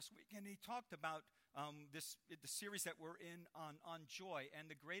And he talked about the series that we're in on joy. And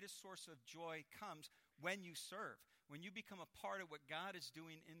the greatest source of joy comes when you serve. When you become a part of what God is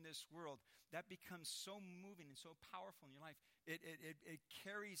doing in this world, that becomes so moving and so powerful in your life. It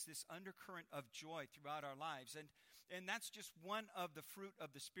carries this undercurrent of joy throughout our lives. And that's just one of the fruit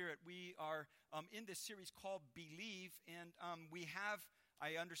of the Spirit. We are in this series called Believe. And we have,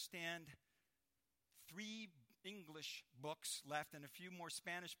 I understand, 3 English books left and a few more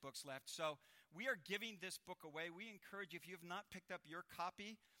Spanish books left. So we are giving this book away. We encourage you, if you have not picked up your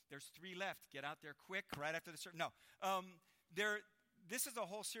copy, there's 3 left. Get out there quick, right after the service. No, this is a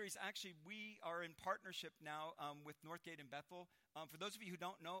whole series. Actually, we are in partnership now with Northgate in Bethel. For those of you who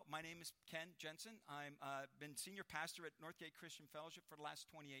don't know, my name is Ken Jensen. I've been senior pastor at Northgate Christian Fellowship for the last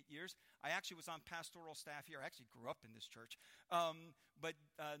 28 years. I actually was on pastoral staff here. I actually grew up in this church. But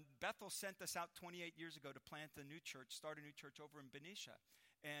Bethel sent us out 28 years ago to plant a new church, start a new church over in Benicia.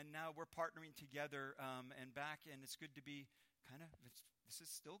 And now we're partnering together and back, and it's good to be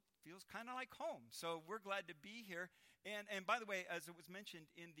still feels kind of like home. So we're glad to be here. And by the way, as it was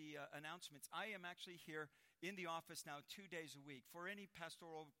mentioned in the announcements, I am actually here in the office now 2 days a week for any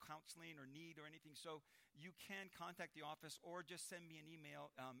pastoral counseling or need or anything. So you can contact the office or just send me an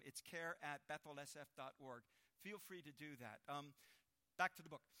email. It's care@bethelsf.org. Feel free to do that. Back to the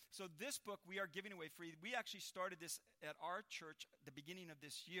book. So this book we are giving away free. We actually started this at our church at the beginning of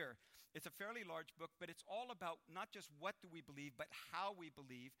this year. It's a fairly large book, but it's all about not just what do we believe, but how we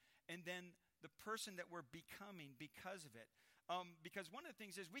believe, and then the person that we're becoming because of it. Because one of the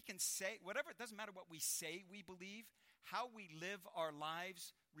things is we can say, whatever, it doesn't matter what we say we believe, how we live our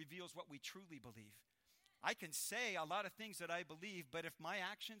lives reveals what we truly believe. I can say a lot of things that I believe, but if my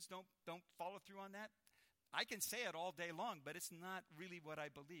actions don't follow through on that, I can say it all day long, but it's not really what I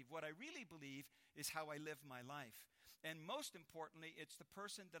believe. What I really believe is how I live my life. And most importantly, it's the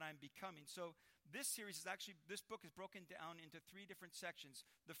person that I'm becoming. So this series is actually, this book is broken down into 3 different sections.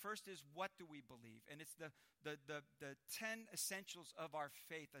 The first is, what do we believe? And it's the 10 essentials of our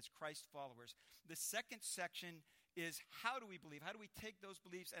faith as Christ followers. The second section is, how do we believe? How do we take those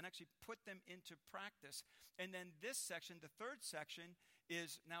beliefs and actually put them into practice? And then this section, the third section,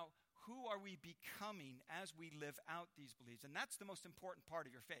 is now, who are we becoming as we live out these beliefs? And that's the most important part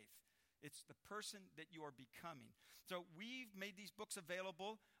of your faith. It's the person that you are becoming. So we've made these books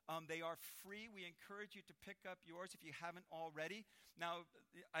available. They are free. We encourage you to pick up yours if you haven't already. Now,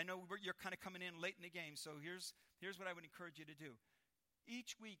 I know you're kind of coming in late in the game, so here's what I would encourage you to do.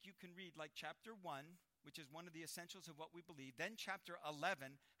 Each week you can read like chapter 1, which is one of the essentials of what we believe. Then chapter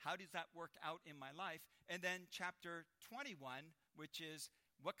 11, how does that work out in my life? And then chapter 21, which is,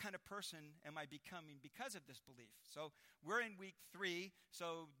 what kind of person am I becoming because of this belief? So we're in week 3.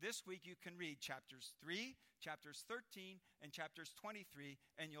 So this week you can read chapters 3, chapters 13, and chapters 23,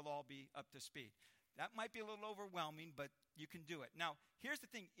 and you'll all be up to speed. That might be a little overwhelming, but you can do it. Now, here's the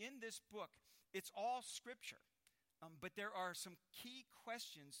thing. In this book, it's all scripture. But there are some key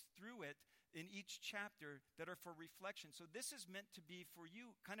questions through it in each chapter that are for reflection. So this is meant to be for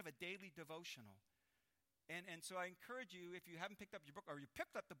you kind of a daily devotional. And so I encourage you, if you haven't picked up your book, or you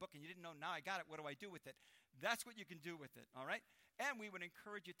picked up the book and you didn't know, now I got it, what do I do with it? That's what you can do with it, all right? And we would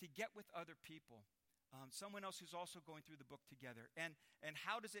encourage you to get with other people, someone else who's also going through the book together. And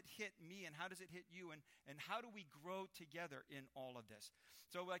how does it hit me, and how does it hit you, and how do we grow together in all of this?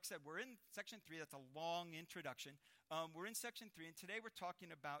 So like I said, we're in section 3. That's a long introduction. We're in section 3, and today we're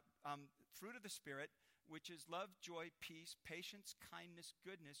talking about fruit of the Spirit, which is love, joy, peace, patience, kindness,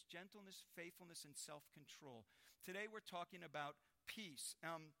 goodness, gentleness, faithfulness, and self-control. Today we're talking about peace.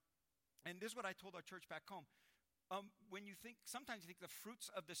 And this is what I told our church back home. When you think, sometimes you think the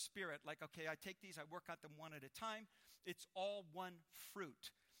fruits of the Spirit, like, okay, I take these, I work out them one at a time. It's all one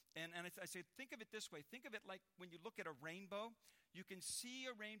fruit. And I say, think of it this way. Think of it like when you look at a rainbow. You can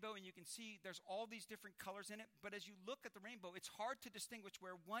see a rainbow, and you can see there's all these different colors in it. But as you look at the rainbow, it's hard to distinguish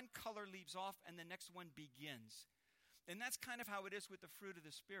where one color leaves off and the next one begins. And that's kind of how it is with the fruit of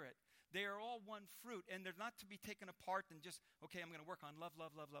the Spirit. They are all one fruit, and they're not to be taken apart and just, okay, I'm going to work on love,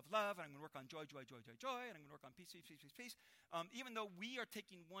 love, love, love, love, and I'm going to work on joy, joy, joy, joy, joy, and I'm going to work on peace, peace, peace, peace, peace. Even though we are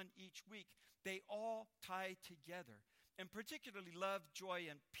taking one each week, they all tie together, and particularly love, joy,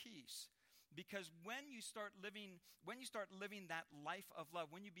 and peace. Because when you start living that life of love,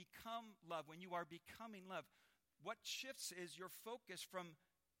 when you become love, when you are becoming love, what shifts is your focus from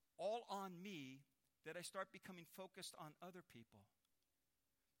all on me, that I start becoming focused on other people.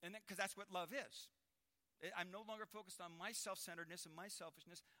 And because that's what love is. I'm no longer focused on my self-centeredness and my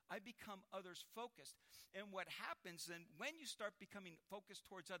selfishness. I become others focused. And what happens then, when you start becoming focused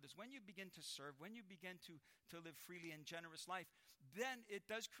towards others, when you begin to serve, when you begin to live freely and generous life, then it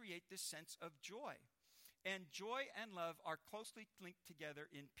does create this sense of joy. And joy and love are closely linked together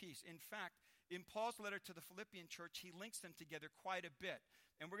in peace. In fact, in Paul's letter to the Philippian church, he links them together quite a bit.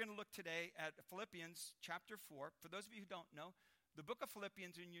 And we're going to look today at Philippians chapter 4. For those of you who don't know, the book of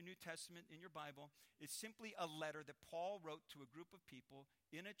Philippians in your New Testament, in your Bible, is simply a letter that Paul wrote to a group of people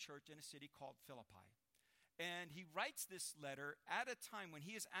in a church in a city called Philippi. And he writes this letter at a time when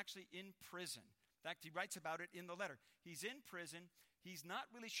he is actually in prison. In fact, he writes about it in the letter. He's in prison. He's not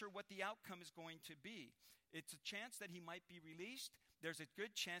really sure what the outcome is going to be. It's a chance that he might be released. There's a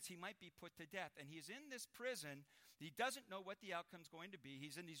good chance he might be put to death. And he's in this prison. He doesn't know what the outcome's going to be.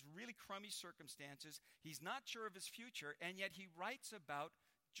 He's in these really crummy circumstances. He's not sure of his future, and yet he writes about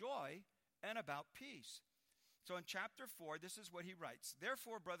joy and about peace. So in chapter 4, this is what he writes.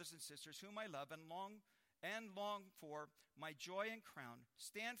 Therefore, brothers and sisters, whom I love and long for, my joy and crown,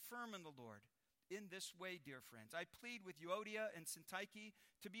 stand firm in the Lord. In this way, dear friends, I plead with Euodia and Syntyche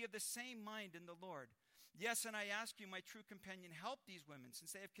to be of the same mind in the Lord. Yes, and I ask you, my true companion, help these women,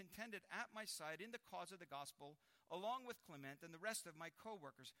 since they have contended at my side in the cause of the gospel, along with Clement and the rest of my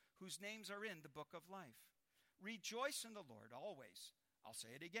co-workers, whose names are in the book of life. Rejoice in the Lord always. I'll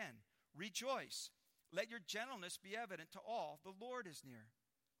say it again. Rejoice. Let your gentleness be evident to all. The Lord is near.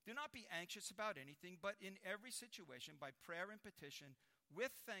 Do not be anxious about anything, but in every situation, by prayer and petition,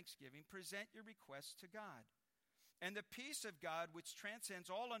 with thanksgiving, present your requests to God. And the peace of God, which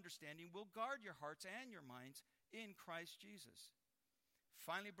transcends all understanding, will guard your hearts and your minds in Christ Jesus.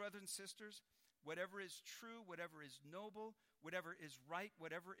 Finally, brothers and sisters, whatever is true, whatever is noble, whatever is right,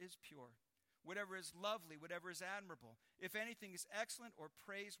 whatever is pure, whatever is lovely, whatever is admirable, if anything is excellent or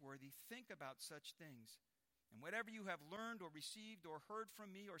praiseworthy, think about such things. And whatever you have learned or received or heard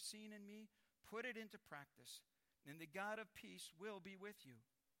from me or seen in me, put it into practice, and the God of peace will be with you.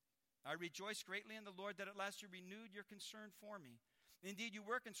 I rejoice greatly in the Lord that at last you renewed your concern for me. Indeed, you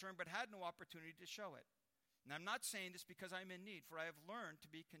were concerned but had no opportunity to show it. And I'm not saying this because I'm in need, for I have learned to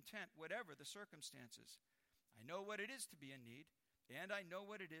be content whatever the circumstances. I know what it is to be in need, and I know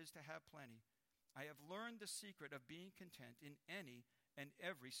what it is to have plenty. I have learned the secret of being content in any and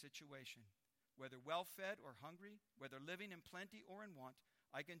every situation. Whether well-fed or hungry, whether living in plenty or in want,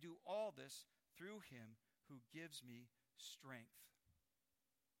 I can do all this through him who gives me strength.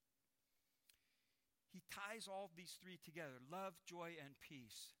 He ties all these three together, love, joy, and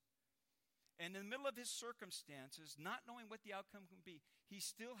peace. And in the middle of his circumstances, not knowing what the outcome can be, he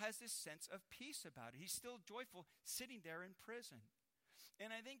still has this sense of peace about it. He's still joyful sitting there in prison.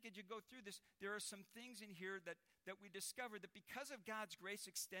 And I think as you go through this, there are some things in here that we discover that because of God's grace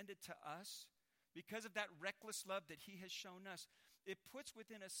extended to us, because of that reckless love that he has shown us, it puts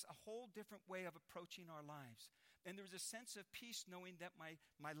within us a whole different way of approaching our lives. And there's a sense of peace knowing that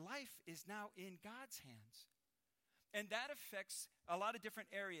my life is now in God's hands. And that affects a lot of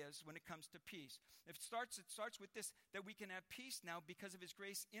different areas when it comes to peace. It starts with this, that we can have peace now because of his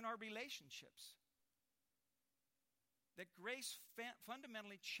grace in our relationships. That grace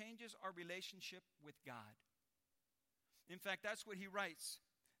fundamentally changes our relationship with God. In fact, that's what he writes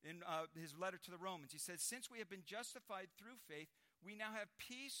in his letter to the Romans. He says, since we have been justified through faith, we now have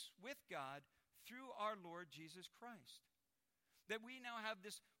peace with God through our Lord Jesus Christ. That we now have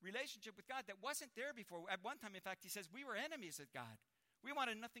this relationship with God that wasn't there before. At one time, in fact, he says we were enemies of God. We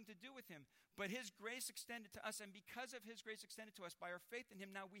wanted nothing to do with him. But his grace extended to us, and because of his grace extended to us by our faith in him,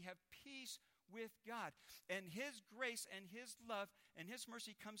 now we have peace with God. And his grace and his love and his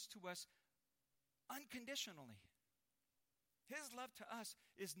mercy comes to us unconditionally. His love to us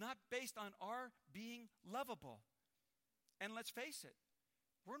is not based on our being lovable. And let's face it,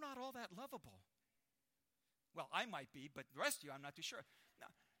 we're not all that lovable. Well, I might be, but the rest of you, I'm not too sure. No,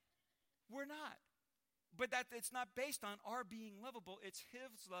 we're not. But that it's not based on our being lovable. It's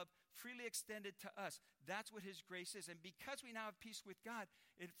his love freely extended to us. That's what his grace is. And because we now have peace with God,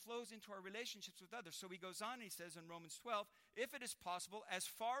 it flows into our relationships with others. So he goes on and he says in Romans 12, if it is possible, as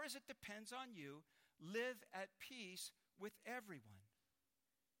far as it depends on you, live at peace with everyone.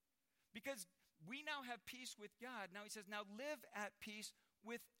 Because we now have peace with God. Now he says, now live at peace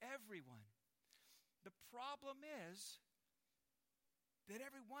with everyone. The problem is that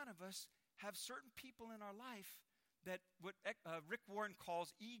every one of us have certain people in our life that what Rick Warren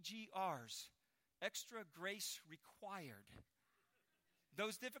calls EGRs, extra grace required.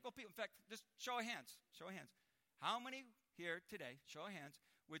 Those difficult people. In fact, just show of hands. How many here today, show of hands,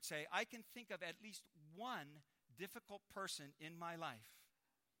 would say, I can think of at least one difficult person in my life?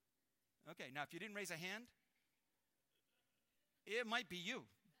 Okay, now if you didn't raise a hand, it might be you.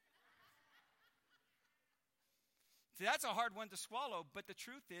 See, that's a hard one to swallow, but the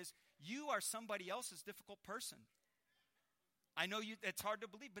truth is, you are somebody else's difficult person. I know it's hard to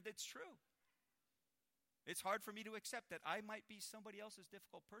believe, but it's true. It's hard for me to accept that I might be somebody else's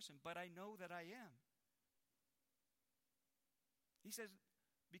difficult person, but I know that I am. He says,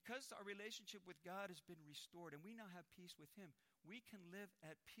 because our relationship with God has been restored and we now have peace with him, we can live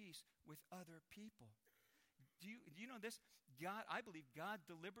at peace with other people. Do you know this? I believe God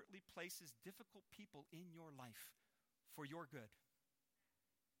deliberately places difficult people in your life for your good.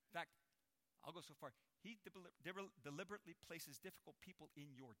 In fact, I'll go so far. He deliberately places difficult people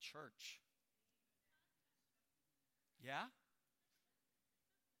in your church. Yeah?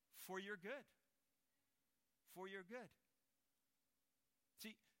 For your good. For your good.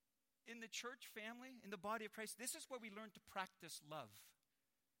 See, in the church family, in the body of Christ, this is where we learn to practice love.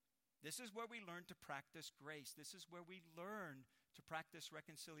 This is where we learn to practice grace. This is where we learn to practice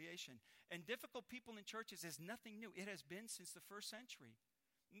reconciliation. And difficult people in churches is nothing new. It has been since the first century.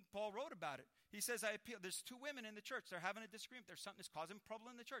 And Paul wrote about it. He says, there's two women in the church. They're having a disagreement. There's something that's causing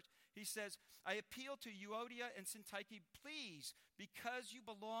trouble in the church. He says, I appeal to Euodia and Syntyche, please, because you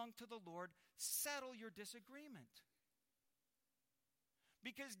belong to the Lord, settle your disagreement.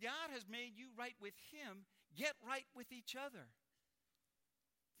 Because God has made you right with him, get right with each other.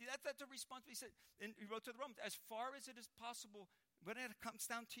 See, that's a responsibility. He said, and he wrote to the Romans, as far as it is possible, when it comes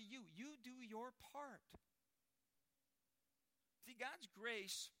down to you, you do your part. See, God's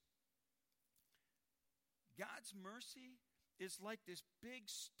grace, God's mercy is like this big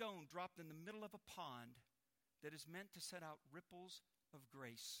stone dropped in the middle of a pond that is meant to set out ripples of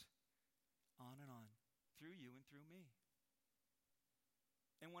grace on and on through you and through me.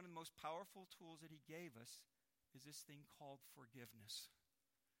 And one of the most powerful tools that he gave us is this thing called forgiveness.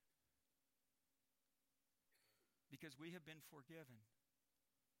 Because we have been forgiven.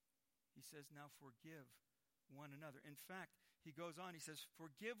 He says, now forgive one another. In fact, he goes on, he says,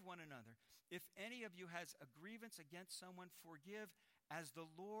 forgive one another. If any of you has a grievance against someone, forgive as the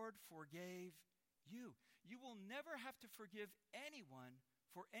Lord forgave you. You will never have to forgive anyone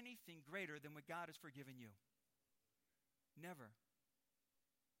for anything greater than what God has forgiven you. Never.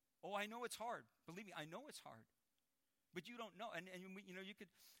 Oh, I know it's hard. Believe me, I know it's hard. But you don't know. And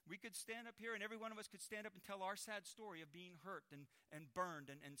we could stand up here and every one of us could stand up and tell our sad story of being hurt and burned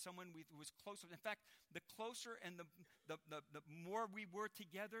and someone who was closer. In fact, the closer and the more we were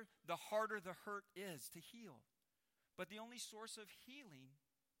together, the harder the hurt is to heal. But the only source of healing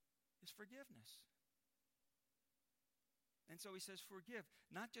is forgiveness. And so he says, forgive.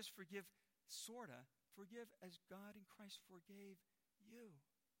 Not just forgive, sorta. Forgive as God in Christ forgave you.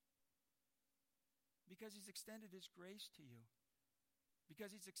 Because he's extended his grace to you.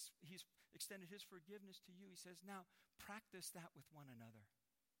 Because he's extended his forgiveness to you. He says, now practice that with one another.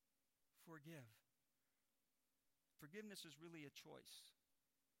 Forgive. Forgiveness is really a choice.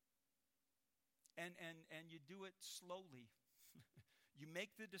 And you do it slowly. You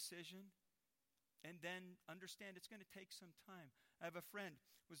make the decision and then understand it's going to take some time. I have a friend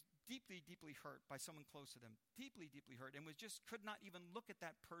who was deeply, deeply hurt by someone close to them. Deeply, deeply hurt. And could not even look at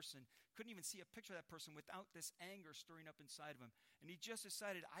that person. Couldn't even see a picture of that person without this anger stirring up inside of him. And he just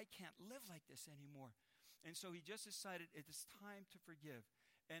decided, I can't live like this anymore. And so he just decided it is time to forgive.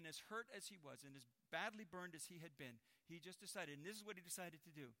 And as hurt as he was and as badly burned as he had been, he just decided, and this is what he decided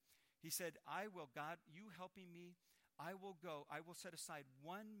to do. He said, I will, God, you helping me, I will go. I will set aside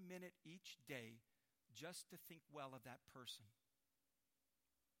 1 minute each day just to think well of that person.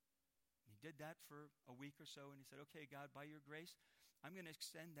 He did that for a week or so, and he said, okay, God, by your grace, I'm going to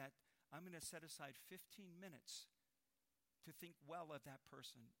extend that. I'm going to set aside 15 minutes to think well of that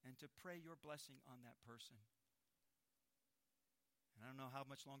person and to pray your blessing on that person. And I don't know how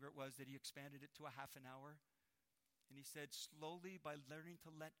much longer it was that he expanded it to a half an hour. And he said, slowly, by learning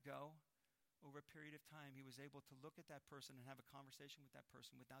to let go, over a period of time, he was able to look at that person and have a conversation with that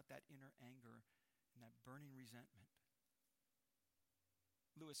person without that inner anger and that burning resentment.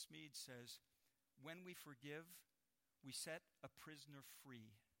 Lewis Smead says, when we forgive, we set a prisoner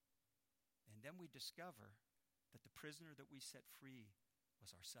free. And then we discover that the prisoner that we set free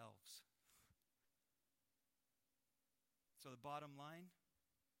was ourselves. So the bottom line,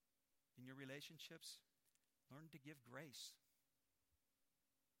 in your relationships, learn to give grace.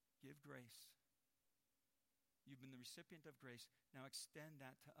 Give grace. You've been the recipient of grace. Now extend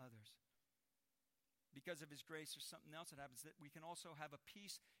that to others. Because of his grace, there's something else that happens, that we can also have a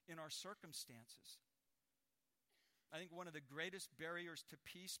peace in our circumstances. I think one of the greatest barriers to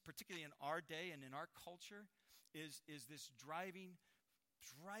peace, particularly in our day and in our culture, is this driving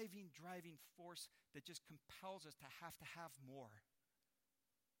force that just compels us to have more.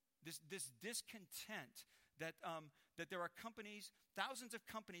 This discontent that there are companies, thousands of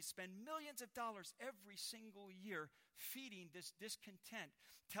companies spend millions of dollars every single year feeding this discontent,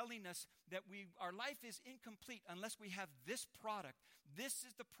 telling us that our life is incomplete unless we have this product. This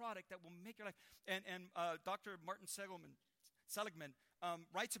is the product that will make your life. And Dr. Martin Seligman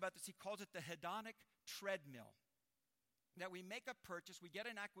writes about this. He calls it the hedonic treadmill. That we make a purchase, we get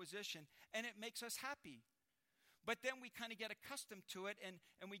an acquisition, and it makes us happy. But then we kind of get accustomed to it and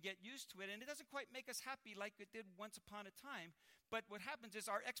we get used to it, and it doesn't quite make us happy like it did once upon a time. But what happens is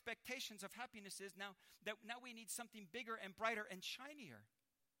our expectations of happiness is now we need something bigger and brighter and shinier.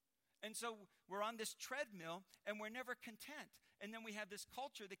 And so we're on this treadmill and we're never content. And then we have this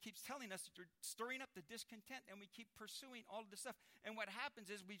culture that keeps telling us that you're stirring up the discontent, and we keep pursuing all of this stuff. And what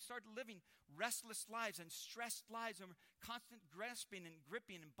happens is we start living restless lives and stressed lives, and we're constant grasping and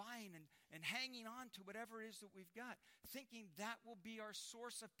gripping and buying and hanging on to whatever it is that we've got, thinking that will be our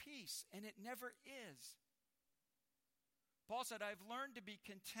source of peace, and it never is. Paul said, I've learned to be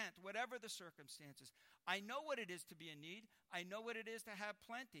content, whatever the circumstances. I know what it is to be in need. I know what it is to have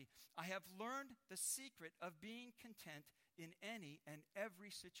plenty. I have learned the secret of being content in any and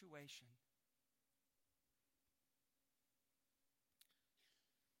every situation.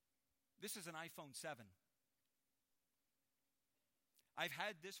 This is an iPhone 7. I've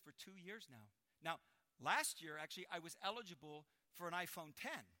had this for 2 years now. Now, last year, actually, I was eligible for an iPhone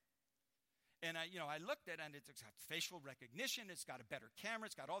 10. And I looked at it, and it's got facial recognition. It's got a better camera.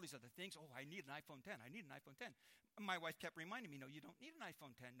 It's got all these other things. Oh, I need an iPhone 10. I need an iPhone 10. My wife kept reminding me, no, you don't need an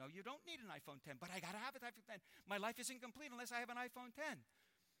iPhone 10. No, you don't need an iPhone 10. But I got to have an iPhone 10. My life isn't complete unless I have an iPhone 10.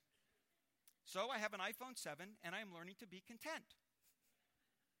 So I have an iPhone 7, and I'm learning to be content.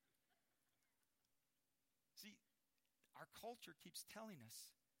 See, our culture keeps telling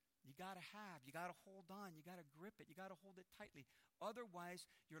us, you got to hold on, you got to grip it, you got to hold it tightly. Otherwise,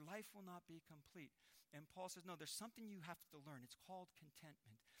 your life will not be complete. And Paul says, no, there's something you have to learn. It's called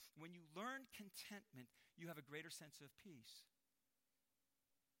contentment. When you learn contentment, you have a greater sense of peace.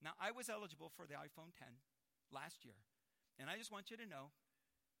 Now, I was eligible for the iPhone 10 last year. And I just want you to know,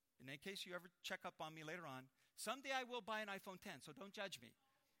 and in case you ever check up on me later on, someday I will buy an iPhone 10, so don't judge me.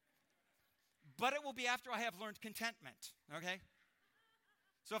 But it will be after I have learned contentment, okay?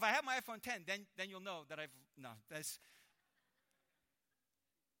 So if I have my iPhone 10, then you'll know that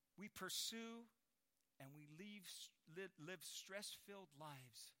we pursue and we live stress-filled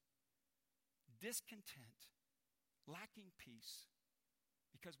lives, discontent, lacking peace,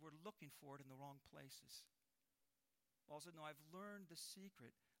 because we're looking for it in the wrong places. Paul said, no, I've learned the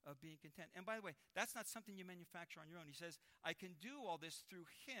secret of being content. And by the way, that's not something you manufacture on your own. He says, I can do all this through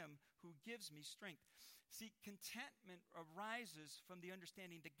him who gives me strength. See, contentment arises from the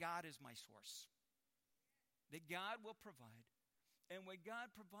understanding that God is my source, that God will provide, and what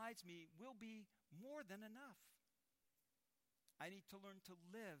God provides me will be more than enough. I need to learn to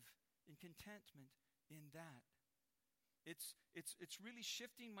live in contentment in that. It's really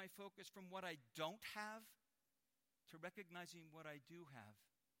shifting my focus from what I don't have to recognizing what I do have.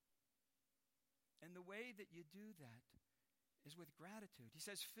 And the way that you do that is with gratitude. He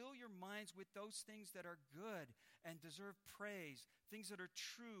says, fill your minds with those things that are good and deserve praise, things that are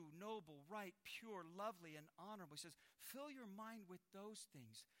true, noble, right, pure, lovely, and honorable. He says, fill your mind with those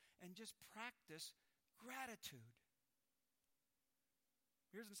things and just practice gratitude.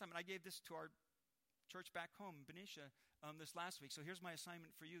 Here's an assignment. I gave this to our church back home in Benicia this last week. So here's my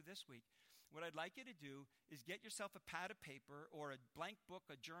assignment for you this week. What I'd like you to do is get yourself a pad of paper or a blank book,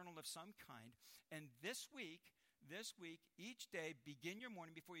 a journal of some kind, and this week, each day, begin your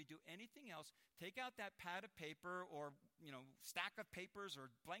morning before you do anything else. Take out that pad of paper or, stack of papers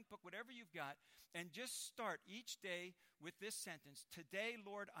or blank book, whatever you've got, and just start each day with this sentence. Today,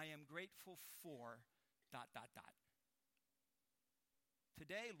 Lord, I am grateful for ...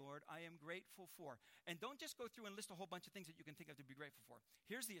 Today, Lord, I am grateful for. And don't just go through and list a whole bunch of things that you can think of to be grateful for.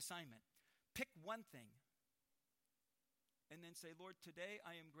 Here's the assignment. Pick one thing. And then say, Lord, today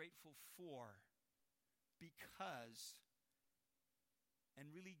I am grateful for, because,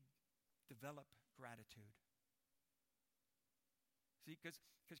 and really develop gratitude. See, because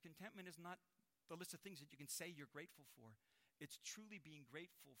contentment is not the list of things that you can say you're grateful for. It's truly being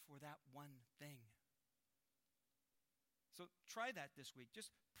grateful for that one thing. So try that this week. Just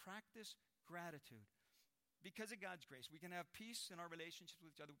practice gratitude. Because of God's grace, we can have peace in our relationships with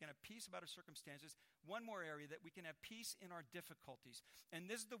each other. We can have peace about our circumstances. One more area that we can have peace in our difficulties. And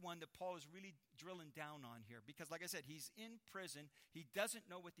this is the one that Paul is really drilling down on here. Because like I said, he's in prison. He doesn't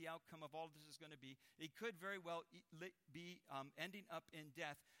know what the outcome of all of this is going to be. He could very well be ending up in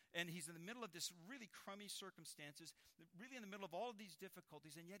death. And he's in the middle of this really crummy circumstances, really in the middle of all of these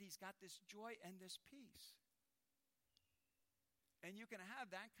difficulties. And yet he's got this joy and this peace. And you can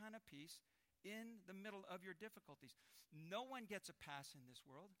have that kind of peace in the middle of your difficulties. No one gets a pass in this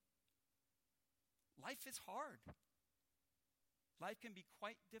world. Life is hard. Life can be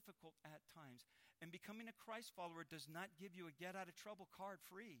quite difficult at times. And becoming a Christ follower does not give you a get-out-of-trouble card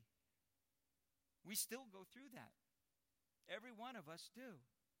free. We still go through that. Every one of us do.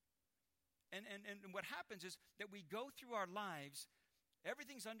 And what happens is that we go through our lives,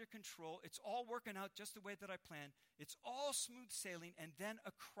 everything's under control, it's all working out just the way that I planned, it's all smooth sailing, and then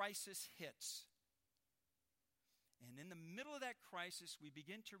a crisis hits. And in the middle of that crisis, we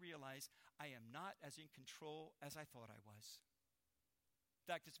begin to realize I am not as in control as I thought I was.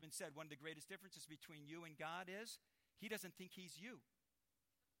 In fact, it's been said one of the greatest differences between you and God is he doesn't think he's you.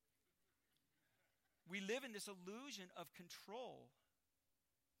 We live in this illusion of control,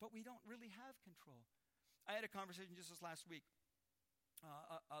 but we don't really have control. I had a conversation just this last week.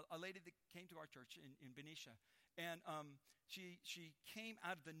 A lady that came to our church in Benicia, and she came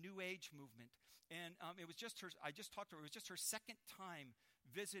out of the New Age movement, and it was just her. I just talked to her. It was just her second time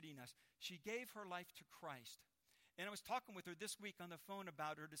visiting us. She gave her life to Christ, and I was talking with her this week on the phone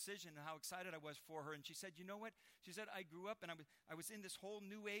about her decision and how excited I was for her. And she said, "You know what?" She said, "I grew up and I was in this whole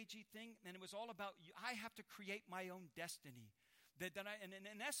New Agey thing, and it was all about I have to create my own destiny." And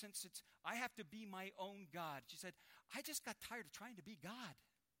in essence, I have to be my own God. She said, "I just got tired of trying to be God."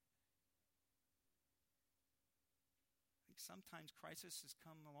 I think sometimes crises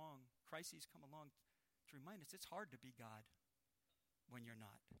come along to remind us it's hard to be God when you're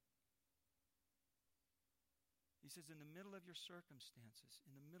not. He says, in the middle of your circumstances,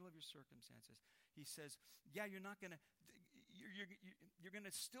 he says, yeah, you're not going to, you're going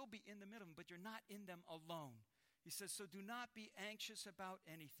to still be in the middle of them, but you're not in them alone. He says, so do not be anxious about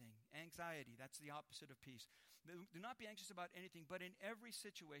anything. Anxiety, that's the opposite of peace. Do not be anxious about anything, but in every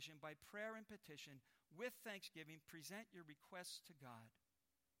situation, by prayer and petition, with thanksgiving, present your requests to God.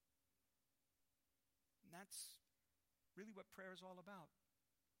 And that's really what prayer is all about.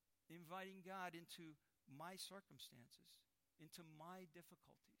 Inviting God into my circumstances, into my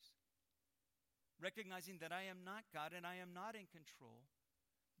difficulties. Recognizing that I am not God and I am not in control,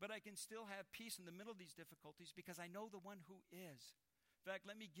 but I can still have peace in the middle of these difficulties because I know the one who is. In fact,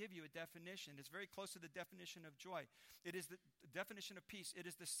 let me give you a definition. It's very close to the definition of joy. It is the definition of peace. It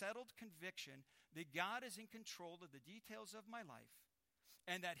is the settled conviction that God is in control of the details of my life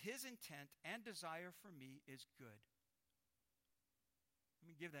and that his intent and desire for me is good. Let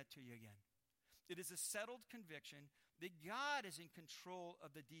me give that to you again. It is a settled conviction that God is in control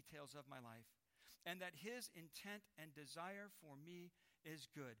of the details of my life and that his intent and desire for me is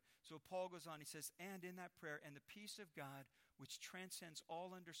good. So Paul goes on, he says, and in that prayer, and the peace of God, which transcends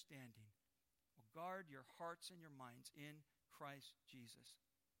all understanding, will guard your hearts and your minds in Christ Jesus.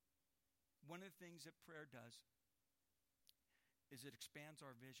 One of the things that prayer does is it expands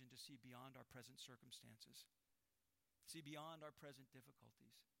our vision to see beyond our present circumstances, see beyond our present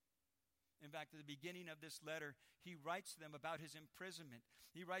difficulties. In fact, at the beginning of this letter, he writes to them about his imprisonment.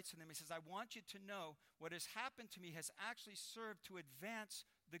 He writes to them, he says, I want you to know what has happened to me has actually served to advance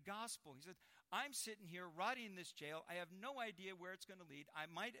the gospel. He said, I'm sitting here rotting in this jail. I have no idea where it's going to lead. I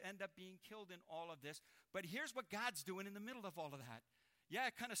might end up being killed in all of this. But here's what God's doing in the middle of all of that. Yeah,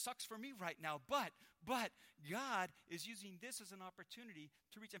 it kind of sucks for me right now, but God is using this as an opportunity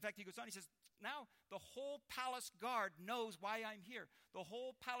to reach. In fact, he goes on, he says, now the whole palace guard knows why I'm here. The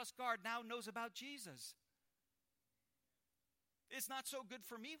whole palace guard now knows about Jesus. It's not so good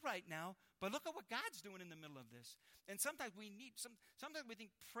for me right now, but look at what God's doing in the middle of this. And sometimes we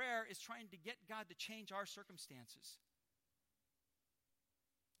think prayer is trying to get God to change our circumstances.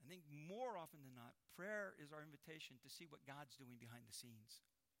 I think more often than not, prayer is our invitation to see what God's doing behind the scenes.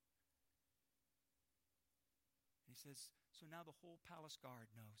 And he says, so now the whole palace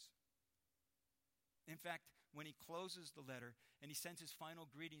guard knows. In fact, when he closes the letter and he sends his final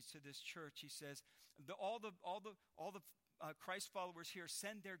greetings to this church, he says, all the Christ followers here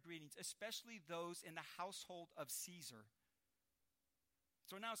send their greetings, especially those in the household of Caesar.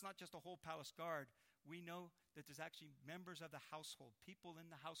 So now it's not just a whole palace guard. We know that there's actually members of the household, people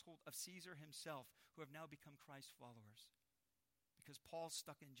in the household of Caesar himself who have now become Christ followers because Paul's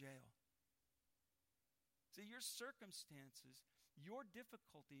stuck in jail. So your circumstances, your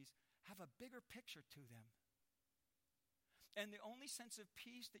difficulties have a bigger picture to them. And the only sense of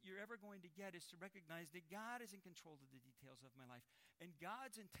peace that you're ever going to get is to recognize that God is in control of the details of my life. And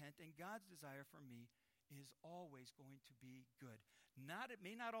God's intent and God's desire for me is always going to be good. It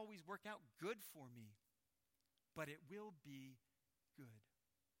may not always work out good for me, but it will be good.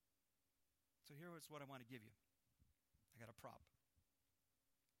 So here's what I want to give you. I got a prop.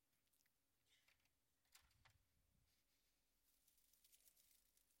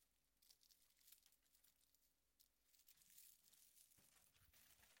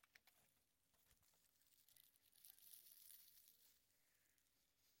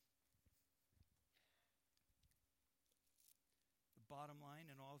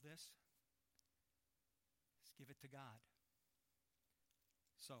 all this is give it to God.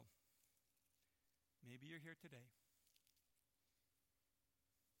 So, maybe you're here today,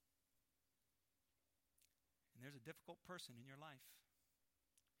 and there's a difficult person in your life.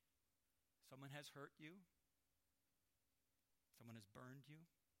 Someone has hurt you. Someone has burned you.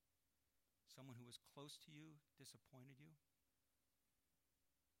 Someone who was close to you disappointed you.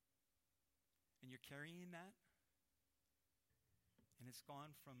 And you're carrying that, and it's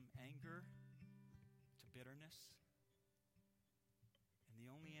gone from anger to bitterness. And the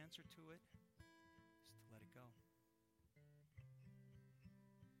only answer to it is to let it go.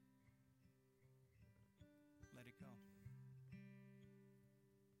 Let it go.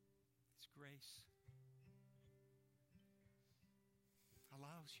 His grace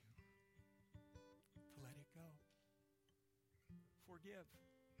allows you to let it go. Forgive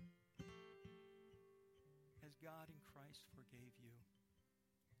as God in Christ forgave you.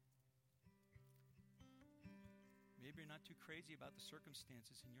 Maybe you're not too crazy about the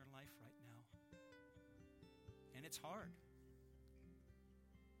circumstances in your life right now. And it's hard.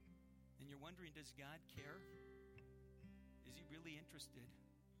 And you're wondering, does God care? Is he really interested?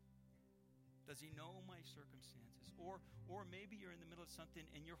 Does he know my circumstances? Or maybe you're in the middle of something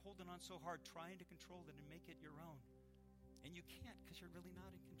and you're holding on so hard, trying to control it and make it your own. And you can't because you're really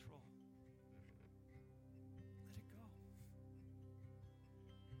not in control. Let it go.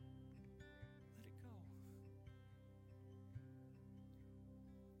 Let it go.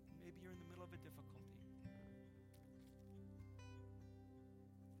 Maybe you're in the middle of a difficulty.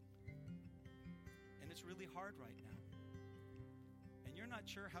 And it's really hard right now. And you're not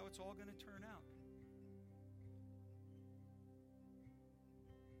sure how it's all going to turn out.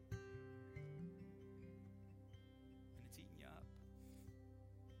 And it's eating you up.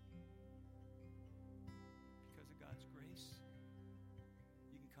 Because of God's grace,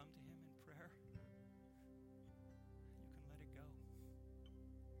 you can come to him in prayer. You can let it go.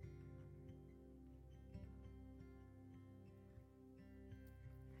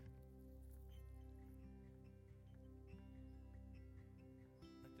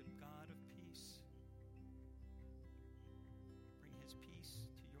 Let the God of peace bring his peace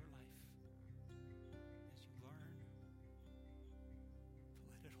to your life as you learn to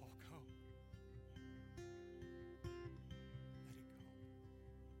let it all go. Let it go.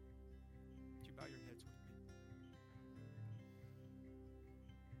 Would you bow your heads with me?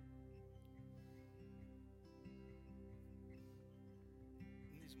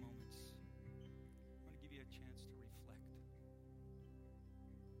 In these moments, I want to give you a chance to reflect.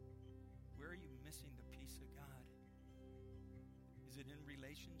 Where are you missing the peace of God? Is it in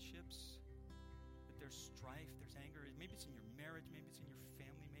relationships? That there's strife, there's anger. Maybe it's in your marriage, maybe it's in your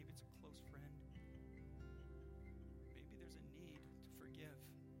family, maybe it's a close friend. Maybe there's a need to forgive.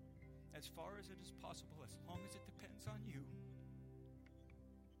 As far as it is possible, as long as it depends on you.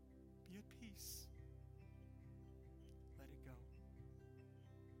 Be at peace. Let it go.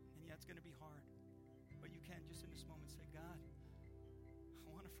 And yeah, it's going to be hard. But you can just in this moment say, God, I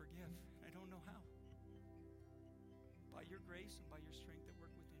want to forgive. I don't know how. By your grace and by your strength that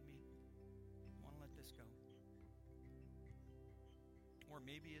work within me, I want to let this go. Or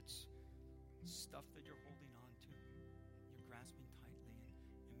maybe it's stuff that you're holding on to. You're grasping tightly,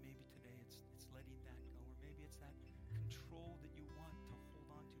 and maybe today it's letting that go. Or maybe it's that control that you want to hold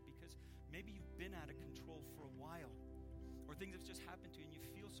on to because maybe you've been out of control for a while. Or things have just happened to you and you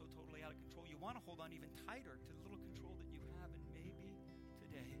feel so totally out of control. You want to hold on even tighter to the little control that you have. And maybe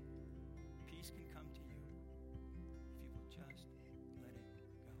today, peace can come to you if you will just let it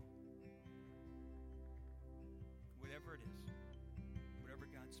go. Whatever it is, whatever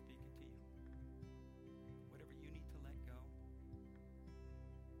God's speaking to you, whatever you need to let go,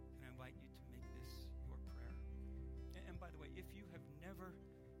 and I invite you to make this your prayer. And by the way, if you have never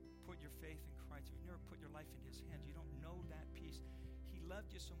put your faith in Christ, if you've never put your life in his hands, you don't know that peace. He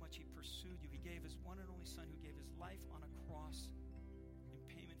loved you so much, he pursued you. He gave his one and only son who gave his life on a cross in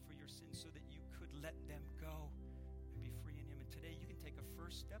payment for your sins so that you could let them go and be free in him. And today you can take a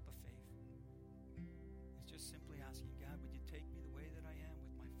first step of faith. It's just simply asking, God, would you take me the way that I am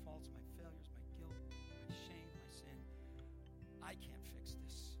with my faults, my failures, my guilt, my shame, my sin? I can't fix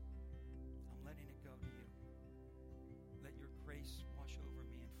this. I'm letting it go to you. Let your grace wash over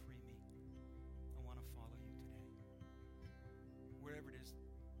me and free me. I want to follow you today. Wherever it is,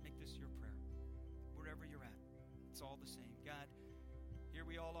 make this your prayer. Wherever you're at, it's all the same. God, here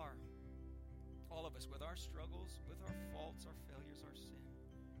we all are. All of us with our struggles, with our faults, our failures, our sin.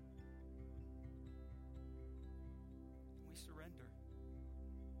 We surrender.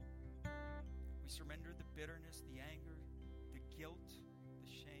 We surrender the bitterness, the anger, the guilt, the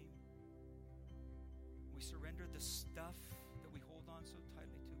shame. We surrender the stuff that we hold on so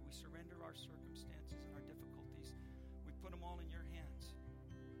tightly to. We surrender our circumstances and our difficulties. We put them all in your hands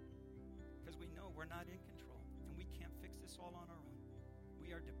because we know we're not in control and we can't fix this all on our own.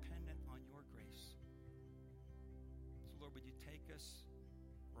 We are dependent on your grace. So Lord, would you take us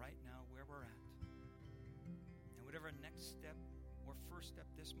right now where we're at? And whatever next step or first step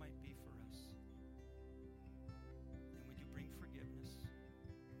this might be for us. And would you bring forgiveness?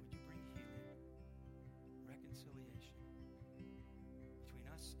 Would you bring healing, reconciliation between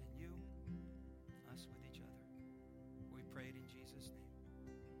us and